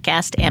legal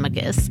podcast,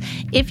 Amicus.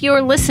 If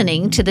you're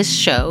listening to this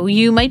show,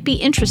 you might be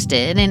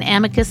interested in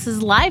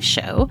Amicus's live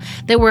show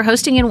that we're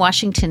hosting in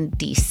Washington,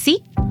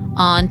 D.C.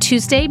 on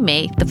Tuesday,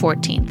 May the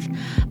 14th.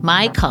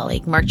 My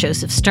colleague, Mark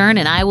Joseph Stern,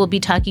 and I will be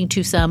talking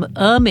to some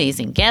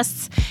amazing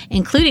guests,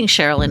 including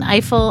Sherrilyn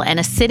Ifill and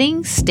a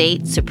sitting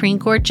state Supreme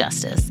Court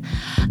justice,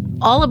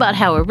 all about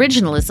how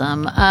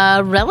originalism,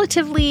 a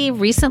relatively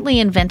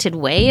recently invented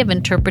way of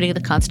interpreting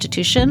the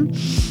Constitution,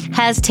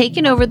 has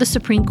taken over the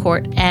Supreme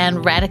Court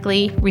and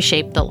radically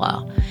reshaped the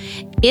law.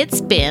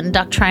 It's been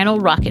doctrinal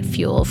rocket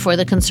fuel for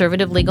the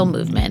conservative legal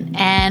movement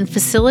and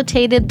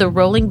facilitated the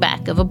rolling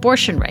back of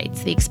abortion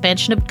rights, the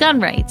expansion of gun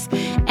rights,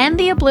 and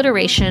the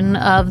obliteration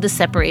of the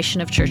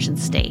separation of church and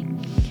state.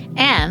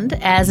 And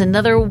as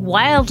another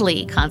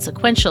wildly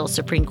consequential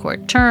Supreme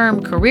Court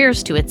term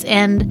careers to its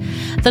end,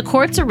 the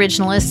court's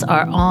originalists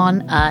are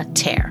on a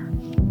tear.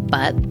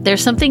 But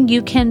there's something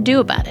you can do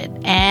about it,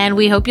 and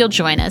we hope you'll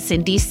join us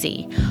in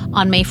D.C.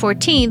 on May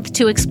 14th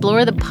to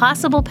explore the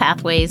possible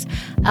pathways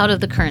out of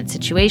the current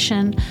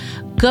situation.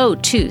 Go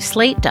to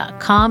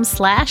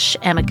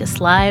slate.com/Amicus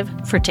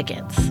Live for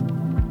tickets.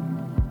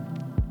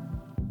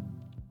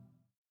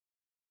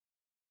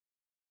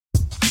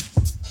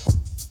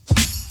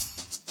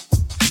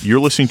 You're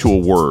listening to A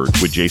Word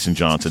with Jason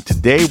Johnson.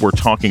 Today, we're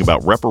talking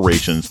about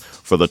reparations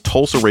for the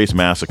Tulsa Race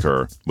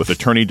Massacre with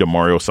attorney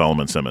Demario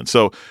Solomon Simmons.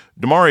 So,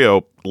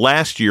 Demario,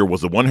 last year was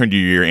the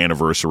 100-year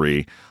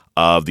anniversary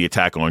of the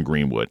attack on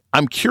Greenwood.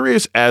 I'm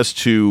curious as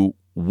to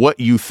what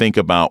you think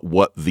about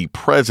what the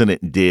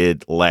president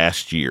did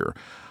last year.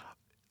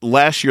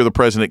 Last year, the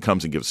president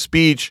comes and gives a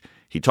speech.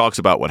 He talks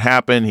about what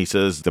happened. He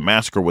says the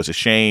massacre was a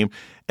shame.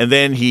 And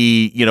then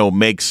he,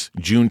 makes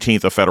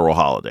Juneteenth a federal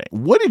holiday.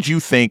 What did you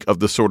think of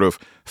the sort of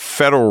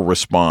federal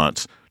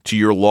response to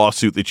your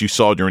lawsuit that you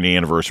saw during the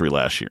anniversary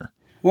last year?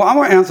 Well, I'm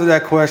going to answer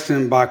that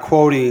question by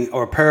quoting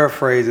or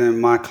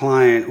paraphrasing my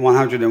client,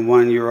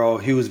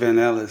 101-year-old Hughes Van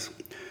Ellis,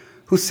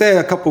 who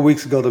said a couple of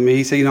weeks ago to me,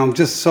 he said, I'm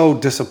just so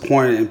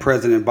disappointed in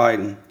President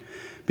Biden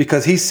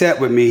because he sat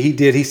with me.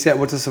 He sat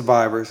with the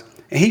survivors,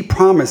 and he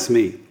promised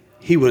me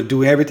he would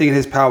do everything in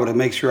his power to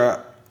make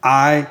sure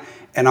I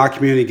and our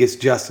community gets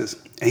justice.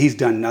 And he's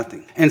done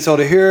nothing. And so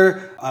to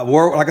hear,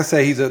 like I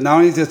say, not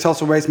only is he a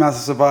Tulsa Race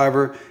Massacre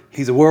survivor,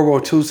 he's a World War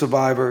II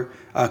survivor,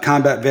 a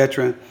combat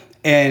veteran,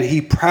 and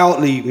he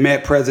proudly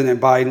met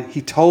President Biden.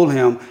 He told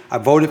him, I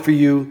voted for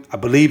you, I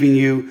believe in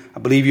you, I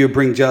believe you'll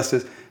bring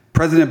justice.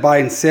 President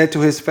Biden said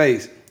to his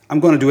face, I'm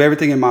going to do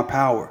everything in my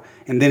power.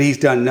 And then he's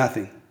done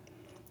nothing.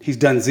 He's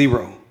done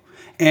zero.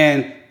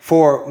 And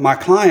for my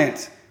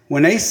clients,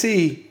 when they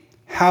see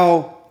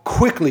how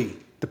quickly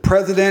the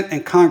president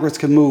and Congress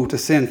can move to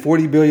send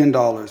 $40 billion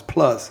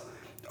plus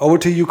over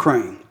to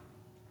Ukraine,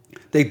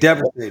 they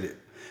devastated.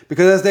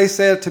 Because as they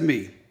said to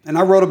me, and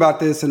I wrote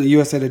about this in the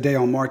USA Today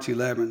on March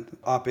 11th,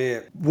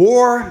 op-ed,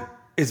 war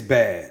is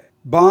bad.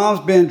 Bombs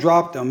being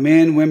dropped on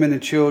men, women,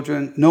 and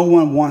children. No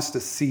one wants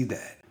to see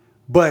that.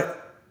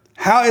 But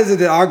how is it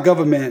that our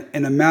government,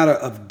 in a matter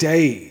of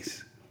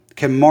days,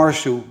 can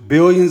marshal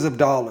billions of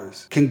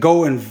dollars, can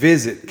go and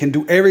visit, can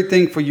do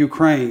everything for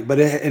Ukraine, but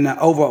in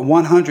over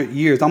 100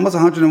 years, almost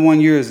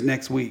 101 years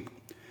next week,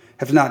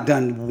 have not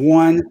done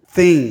one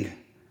thing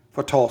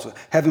for Tulsa,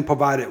 haven't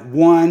provided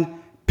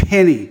one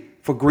penny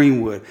for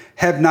Greenwood,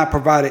 have not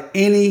provided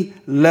any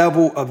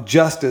level of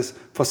justice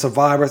for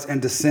survivors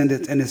and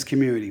descendants in this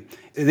community.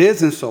 It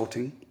is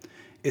insulting,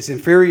 it's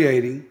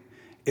infuriating,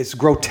 it's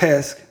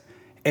grotesque,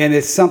 and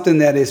it's something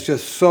that is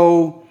just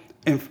so...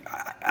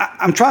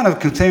 I'm trying to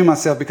contain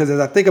myself because as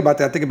I think about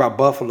that, I think about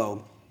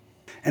Buffalo.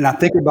 And I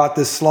think about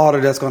this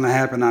slaughter that's going to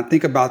happen. I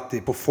think about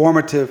the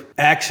performative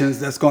actions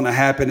that's going to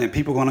happen and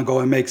people are going to go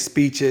and make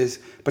speeches,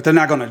 but they're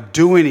not going to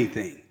do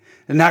anything.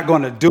 They're not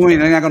going to do anything.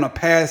 They're not going to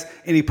pass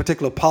any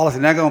particular policy.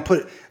 They're not going to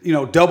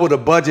put, double the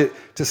budget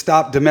to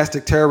stop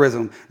domestic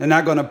terrorism. They're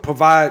not going to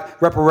provide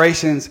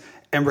reparations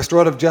and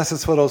restorative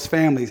justice for those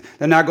families.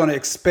 They're not going to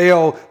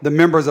expel the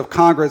members of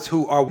Congress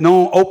who are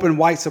known open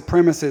white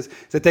supremacists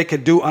that they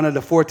could do under the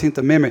 14th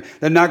Amendment.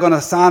 They're not going to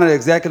sign an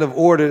executive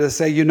order to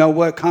say, you know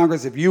what,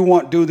 Congress, if you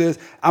want to do this,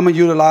 I'm going to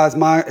utilize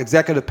my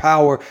executive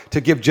power to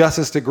give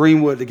justice to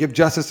Greenwood, to give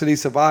justice to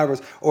these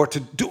survivors, or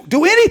to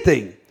do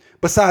anything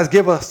besides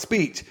give a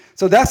speech.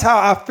 So that's how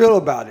I feel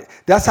about it.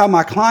 That's how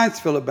my clients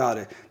feel about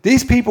it.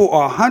 These people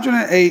are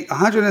 108,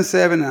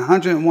 107, and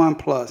 101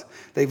 plus.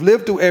 They've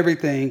lived through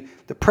everything.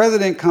 The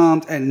president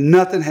comes and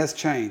nothing has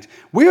changed.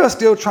 We are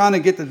still trying to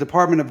get the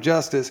Department of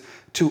Justice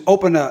to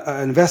open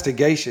an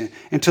investigation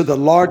into the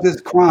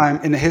largest crime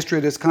in the history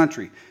of this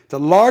country. The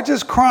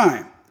largest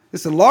crime.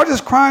 It's the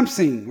largest crime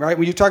scene, right?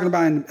 When you're talking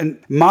about in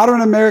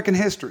modern American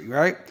history,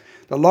 right?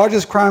 The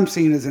largest crime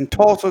scene is in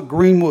Tulsa,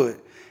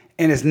 Greenwood,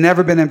 and it's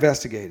never been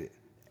investigated,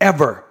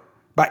 ever,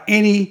 by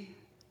any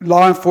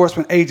law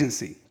enforcement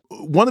agency.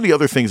 One of the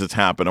other things that's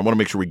happened, I want to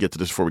make sure we get to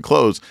this before we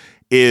close,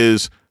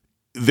 is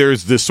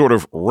there's this sort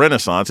of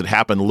renaissance. It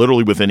happened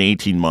literally within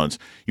 18 months.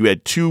 You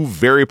had two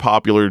very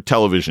popular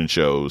television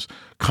shows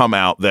come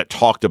out that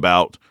talked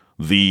about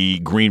the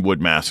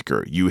Greenwood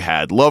Massacre. You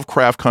had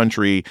Lovecraft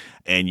Country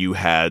and you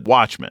had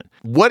Watchmen.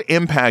 What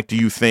impact do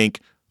you think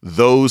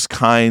those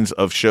kinds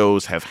of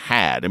shows have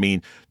had? I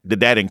mean, did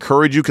that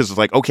encourage you? Because it's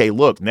like, okay,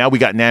 look, now we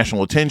got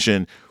national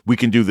attention. We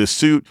can do this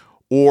suit.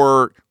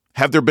 Or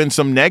have there been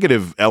some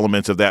negative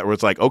elements of that where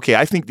it's like, okay,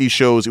 I think these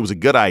shows, it was a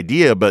good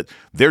idea, but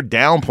they're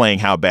downplaying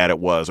how bad it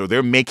was, or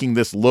they're making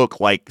this look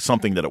like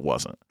something that it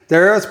wasn't?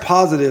 There is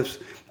positives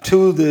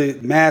to the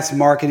mass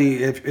marketing,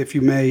 if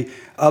you may,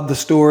 of the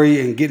story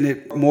and getting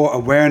it more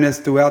awareness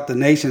throughout the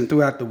nation,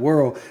 throughout the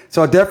world.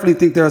 So I definitely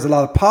think there's a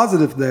lot of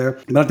positives there,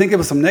 but I think there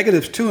was some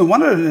negatives too. And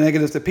one of the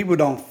negatives that people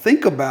don't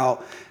think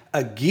about,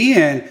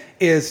 again,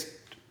 is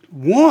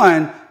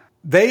one,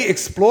 they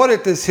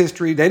exploited this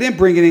history. They didn't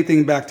bring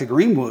anything back to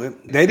Greenwood.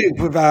 They didn't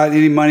provide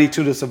any money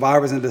to the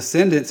survivors and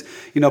descendants.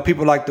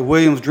 People like the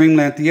Williams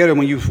Dreamland Theater.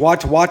 When you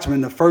watch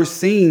Watchmen, the first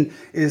scene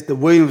is the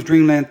Williams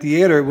Dreamland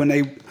Theater when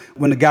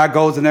the guy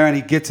goes in there and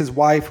he gets his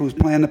wife who's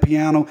playing the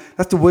piano.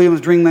 That's the Williams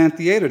Dreamland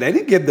Theater. They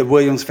didn't give the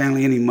Williams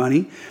family any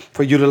money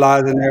for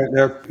utilizing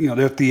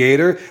their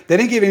theater. They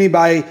didn't give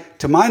anybody,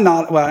 to my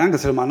knowledge, well, I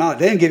consider my knowledge,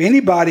 they didn't give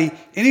anybody,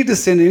 any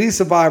descendant, any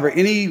survivor,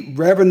 any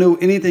revenue,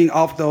 anything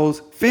off those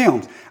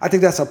films. I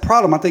think that's a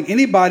problem. I think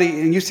anybody,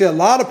 and you see a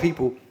lot of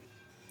people,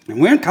 and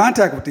we're in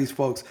contact with these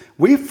folks,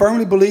 we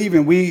firmly believe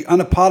and we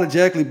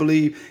unapologetically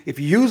believe if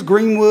you use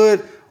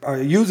Greenwood or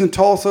using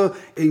Tulsa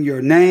in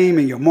your name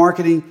and your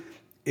marketing,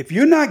 if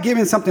you're not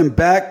giving something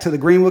back to the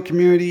Greenwood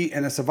community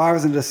and the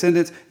survivors and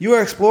descendants, you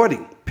are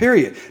exploiting,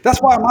 period. That's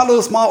why my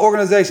little small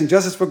organization,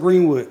 Justice for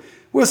Greenwood,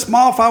 we're a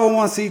small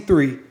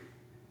 501c3.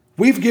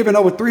 We've given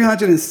over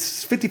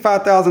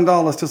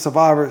 $355,000 to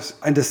survivors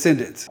and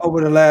descendants over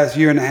the last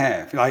year and a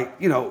half.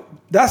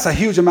 That's a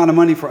huge amount of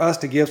money for us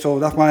to give. So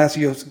that's why I ask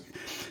you,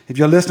 if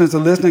your listeners are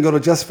listening, go to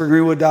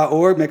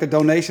justiceforgreenwood.org, make a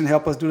donation,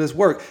 help us do this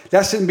work.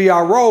 That shouldn't be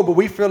our role, but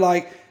we feel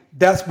like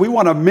we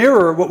want to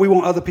mirror what we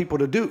want other people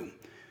to do.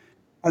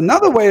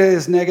 Another way that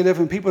is negative,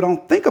 and people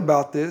don't think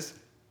about this,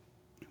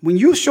 When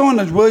you showing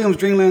the Williams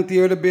Dreamland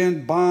Theater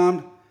being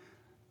bombed,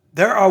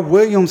 there are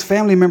Williams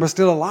family members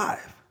still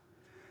alive.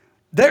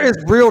 There is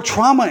real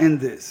trauma in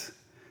this.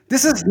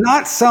 This is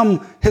not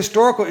some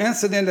historical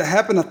incident that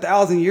happened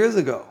 1,000 years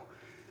ago.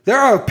 There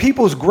are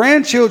people's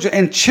grandchildren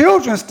and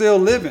children still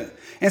living.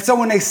 And so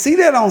when they see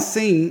that on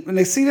scene, when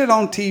they see that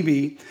on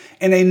TV,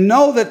 and they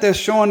know that they're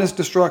showing this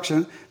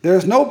destruction,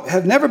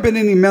 have never been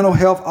any mental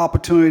health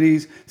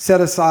opportunities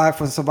set aside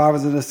for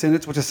survivors and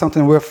descendants, which is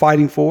something we're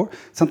fighting for,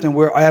 something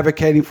we're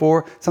advocating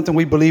for, something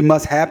we believe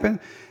must happen.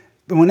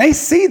 But when they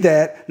see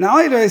that, not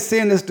only are they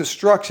seeing this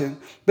destruction,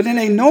 but then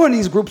they knowing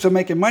these groups are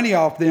making money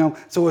off them,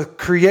 so it's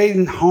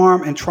creating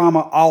harm and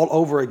trauma all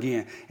over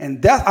again.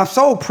 And I'm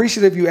so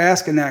appreciative you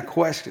asking that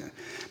question,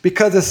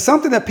 because it's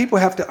something that people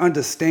have to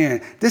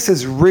understand. This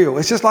is real.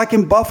 It's just like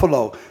in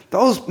Buffalo.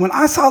 When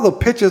I saw the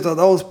pictures of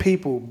those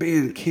people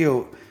being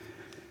killed,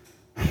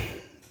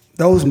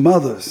 those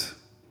mothers,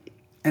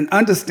 and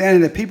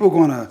understanding that people are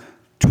going to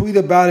tweet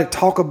about it,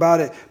 talk about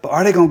it, but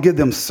are they going to give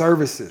them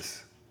services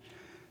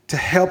to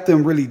help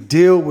them really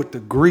deal with the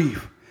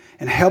grief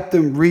and help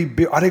them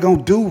rebuild? Are they going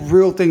to do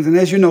real things? And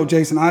as you know,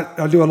 Jason,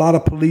 I do a lot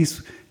of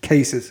police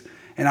cases,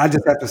 and I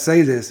just have to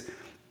say this.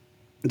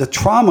 The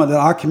trauma that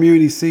our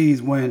community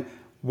sees when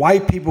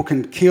white people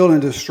can kill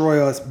and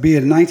destroy us, be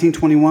it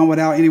 1921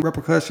 without any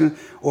repercussion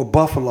or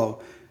Buffalo.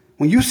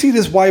 When you see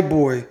this white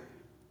boy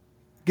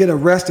get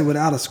arrested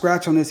without a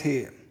scratch on his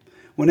head,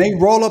 when they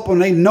roll up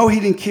and they know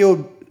he didn't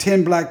kill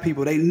 10 black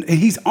people, and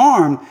he's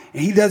armed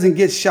and he doesn't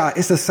get shot,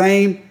 it's the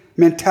same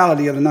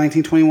mentality of the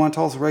 1921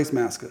 Tulsa Race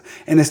Massacre.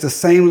 And it's the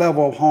same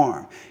level of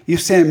harm. You're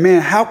saying,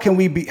 man, how can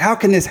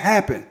this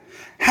happen?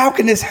 How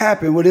can this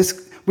happen where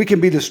we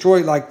can be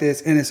destroyed like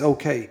this and it's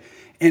okay?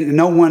 And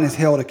no one is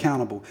held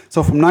accountable.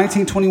 So from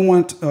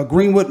 1921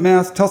 Greenwood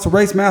Tulsa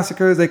Race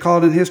Massacre, as they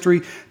call it in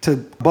history, to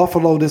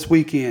Buffalo this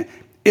weekend,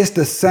 it's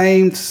the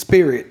same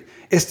spirit.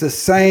 It's the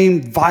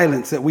same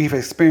violence that we've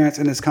experienced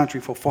in this country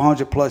for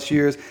 400 plus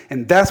years.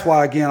 And that's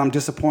why, again, I'm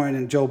disappointed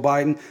in Joe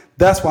Biden.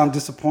 That's why I'm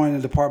disappointed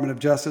in the Department of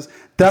Justice.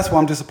 That's why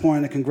I'm disappointed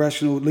in the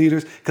congressional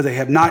leaders, because they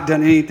have not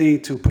done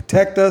anything to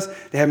protect us.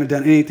 They haven't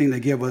done anything to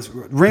give us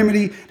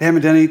remedy. They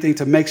haven't done anything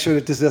to make sure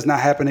that this does not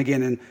happen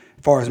again as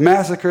far as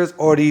massacres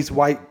or these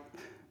white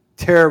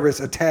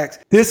terrorist attacks.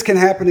 This can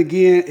happen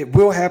again. It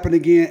will happen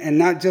again. And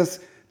not just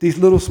these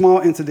little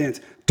small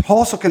incidents.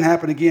 Tulsa can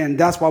happen again.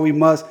 That's why we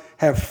must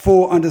have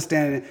full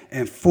understanding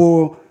and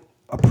full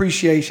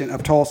appreciation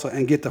of Tulsa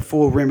and get the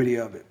full remedy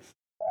of it.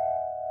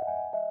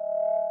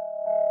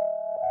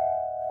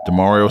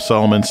 Demario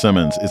Solomon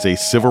Simmons is a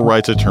civil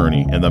rights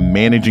attorney and the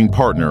managing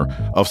partner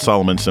of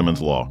Solomon Simmons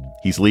Law.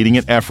 He's leading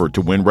an effort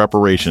to win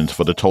reparations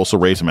for the Tulsa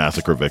Race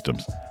Massacre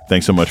victims.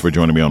 Thanks so much for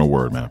joining me on A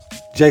Word, man.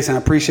 Jason, I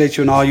appreciate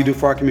you and all you do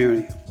for our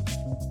community.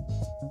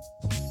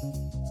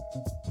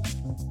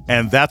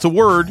 And that's A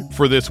Word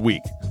for this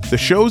week. The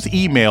show's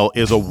email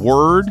is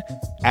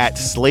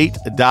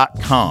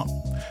aword@slate.com.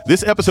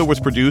 This episode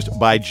was produced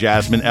by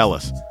Jasmine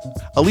Ellis.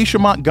 Alicia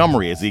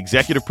Montgomery is the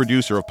executive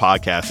producer of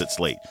podcasts at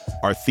Slate.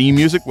 Our theme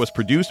music was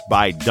produced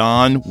by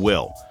Don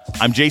Will.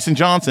 I'm Jason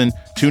Johnson.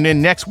 Tune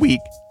in next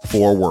week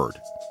for A Word.